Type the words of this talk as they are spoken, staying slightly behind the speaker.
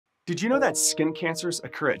Did you know that skin cancers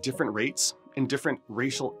occur at different rates in different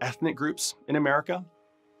racial ethnic groups in America?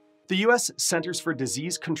 The U.S. Centers for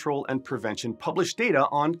Disease Control and Prevention published data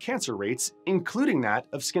on cancer rates, including that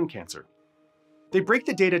of skin cancer. They break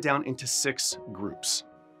the data down into 6 groups.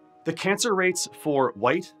 The cancer rates for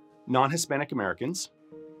white, non-Hispanic Americans,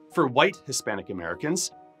 for white Hispanic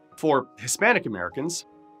Americans, for Hispanic Americans,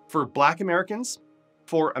 for Black Americans,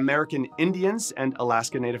 for American Indians and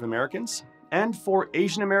Alaska Native Americans, and for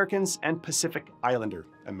Asian Americans and Pacific Islander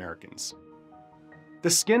Americans. The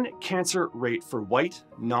skin cancer rate for white,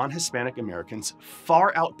 non-Hispanic Americans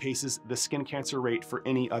far outpaces the skin cancer rate for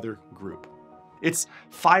any other group. It's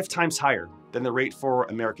 5 times higher than the rate for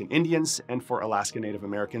American Indians and for Alaska Native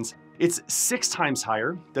Americans. It's 6 times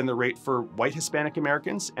higher than the rate for white Hispanic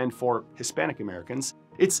Americans and for Hispanic Americans.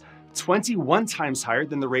 It's 21 times higher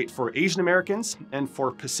than the rate for Asian Americans and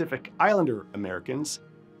for Pacific Islander Americans.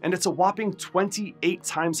 And it's a whopping 28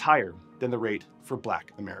 times higher than the rate for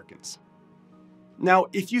Black Americans. Now,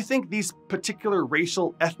 if you think these particular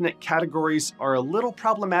racial ethnic categories are a little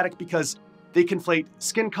problematic because they conflate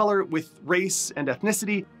skin color with race and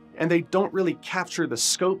ethnicity, and they don't really capture the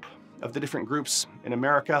scope of the different groups in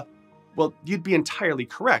America, well, you'd be entirely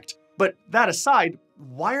correct. But that aside,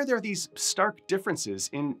 why are there these stark differences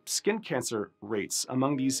in skin cancer rates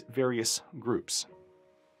among these various groups?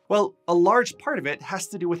 Well, a large part of it has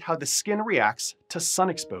to do with how the skin reacts to sun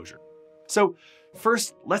exposure. So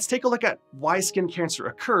first, let's take a look at why skin cancer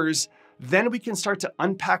occurs. Then we can start to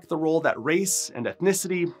unpack the role that race and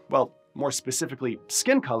ethnicity, well, more specifically,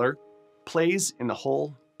 skin color, plays in the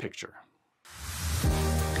whole picture.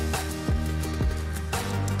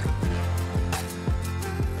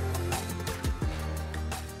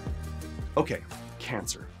 Okay,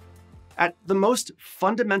 cancer. At the most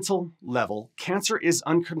fundamental level, cancer is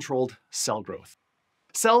uncontrolled cell growth.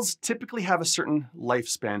 Cells typically have a certain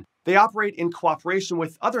lifespan. They operate in cooperation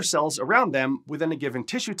with other cells around them within a given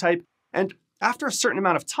tissue type, and after a certain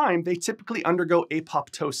amount of time, they typically undergo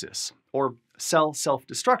apoptosis, or cell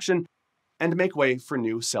self-destruction, and make way for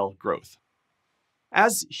new cell growth.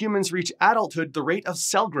 As humans reach adulthood, the rate of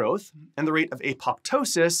cell growth and the rate of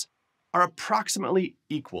apoptosis are approximately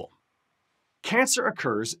equal. Cancer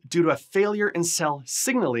occurs due to a failure in cell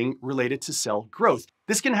signaling related to cell growth.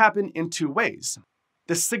 This can happen in 2 ways.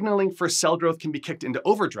 The signaling for cell growth can be kicked into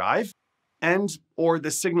overdrive, or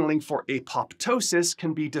the signaling for apoptosis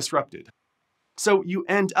can be disrupted. So you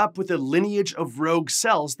end up with a lineage of rogue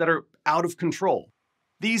cells that are out of control.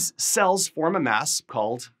 These cells form a mass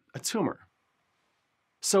called a tumor.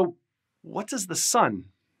 So what does the sun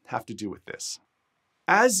have to do with this?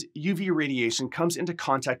 As UV radiation comes into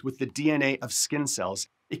contact with the DNA of skin cells,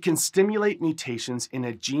 it can stimulate mutations in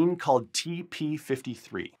a gene called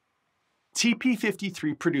TP53.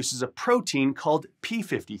 TP53 produces a protein called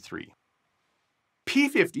P53.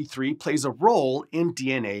 P53 plays a role in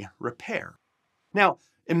DNA repair. Now,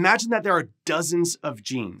 imagine that there are dozens of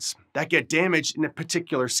genes that get damaged in a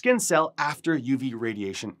particular skin cell after UV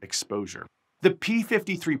radiation exposure. The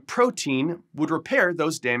P53 protein would repair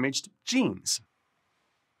those damaged genes.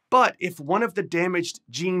 But if one of the damaged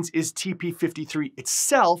genes is TP53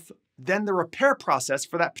 itself, then the repair process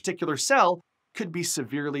for that particular cell could be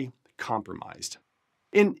severely compromised.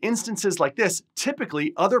 In instances like this,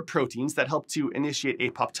 typically other proteins that help to initiate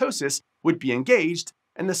apoptosis would be engaged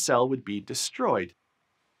and the cell would be destroyed.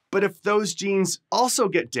 But if those genes also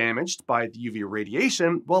get damaged by the UV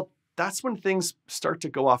radiation, well, that's when things start to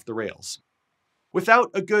go off the rails.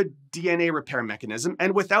 Without a good DNA repair mechanism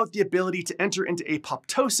and without the ability to enter into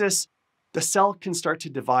apoptosis, the cell can start to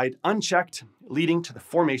divide unchecked, leading to the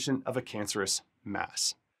formation of a cancerous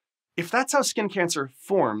mass. If that's how skin cancer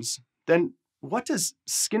forms, then what does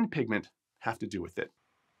skin pigment have to do with it?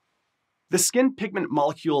 The skin pigment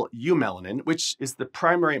molecule eumelanin, which is the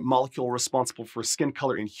primary molecule responsible for skin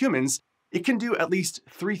color in humans, it can do at least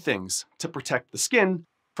 3 things to protect the skin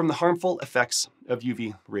from the harmful effects of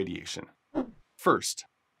UV radiation. First,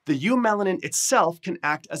 the eumelanin itself can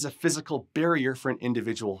act as a physical barrier for an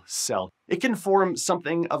individual cell. It can form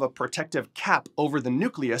something of a protective cap over the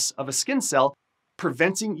nucleus of a skin cell,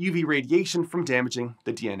 preventing UV radiation from damaging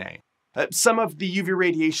the DNA. Some of the UV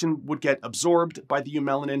radiation would get absorbed by the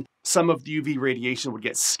eumelanin. Some of the UV radiation would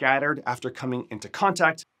get scattered after coming into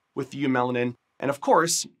contact with the eumelanin. And of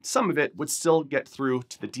course, some of it would still get through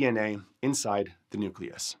to the DNA inside the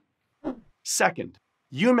nucleus. Second,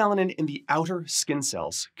 eumelanin in the outer skin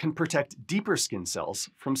cells can protect deeper skin cells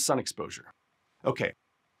from sun exposure. Okay,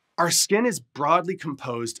 our skin is broadly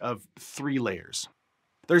composed of 3 layers.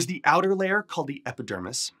 There's the outer layer called the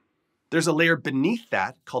epidermis. There's a layer beneath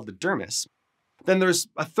that called the dermis. Then there's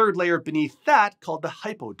a third layer beneath that called the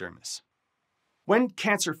hypodermis. When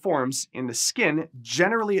cancer forms in the skin,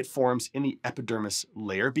 generally it forms in the epidermis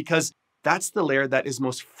layer because that's the layer that is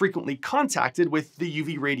most frequently contacted with the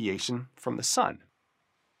UV radiation from the sun.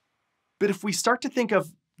 But if we start to think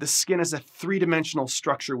of the skin as a three-dimensional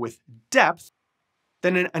structure with depth,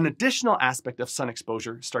 then an additional aspect of sun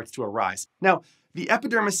exposure starts to arise. Now, the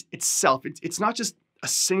epidermis itself, it's not just a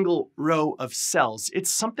single row of cells. It's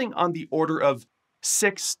something on the order of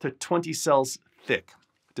 6 to 20 cells thick,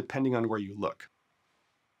 depending on where you look.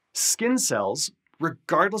 Skin cells,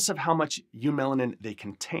 regardless of how much eumelanin they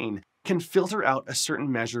contain, can filter out a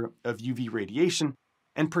certain measure of UV radiation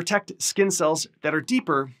and protect skin cells that are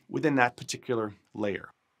deeper within that particular layer.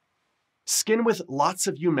 Skin with lots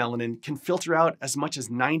of eumelanin can filter out as much as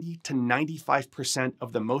 90 to 95%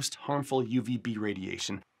 of the most harmful UVB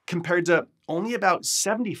radiation, compared to only about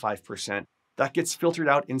 75% that gets filtered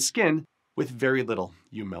out in skin with very little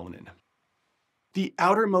eumelanin. The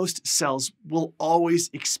outermost cells will always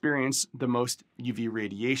experience the most UV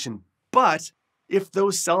radiation, but if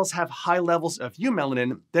those cells have high levels of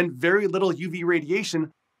eumelanin, then very little UV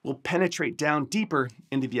radiation will penetrate down deeper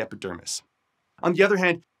into the epidermis. On the other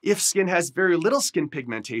hand, if skin has very little skin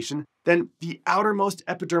pigmentation, then the outermost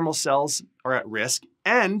epidermal cells are at risk,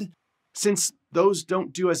 and since those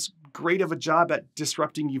don't do as great of a job at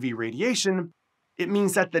disrupting UV radiation, it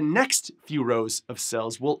means that the next few rows of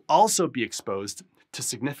cells will also be exposed to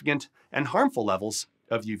significant and harmful levels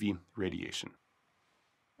of UV radiation.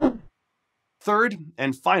 Third,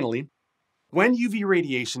 and finally, when UV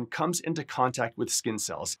radiation comes into contact with skin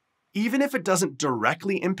cells, even if it doesn't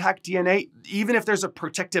directly impact DNA, even if there's a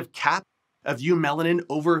protective cap of eumelanin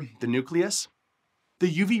over the nucleus,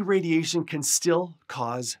 the UV radiation can still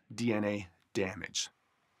cause DNA damage.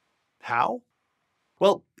 How?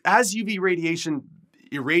 Well, as UV radiation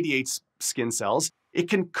irradiates skin cells, it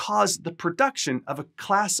can cause the production of a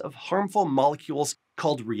class of harmful molecules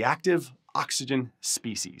called reactive oxygen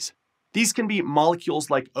species. These can be molecules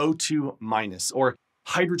like O2- or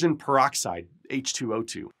hydrogen peroxide,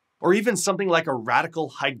 H2O2, or even something like a radical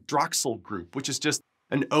hydroxyl group, which is just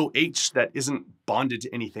an OH that isn't bonded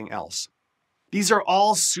to anything else. These are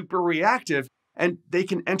all super reactive, and they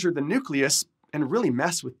can enter the nucleus and really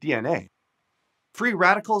mess with DNA. Free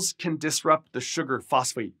radicals can disrupt the sugar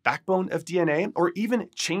phosphate backbone of DNA, or even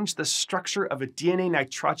change the structure of a DNA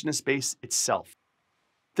nitrogenous base itself.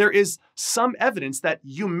 There is some evidence that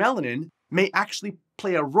eumelanin may actually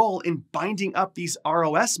play a role in binding up these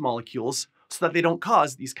ROS molecules so that they don't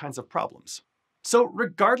cause these kinds of problems. So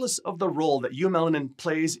regardless of the role that eumelanin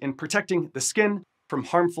plays in protecting the skin from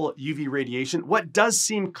harmful UV radiation, what does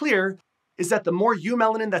seem clear is that the more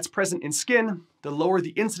eumelanin that's present in skin, the lower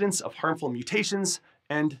the incidence of harmful mutations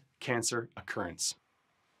and cancer occurrence.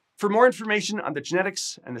 For more information on the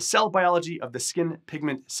genetics and the cell biology of the skin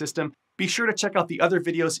pigment system, be sure to check out the other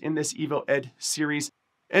videos in this Evo-Ed series.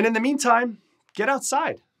 And in the meantime, get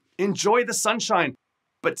outside, enjoy the sunshine,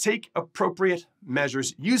 but take appropriate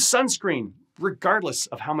measures. Use sunscreen, regardless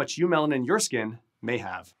of how much eumelanin your skin may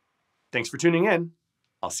have. Thanks for tuning in.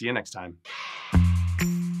 I'll see you next time.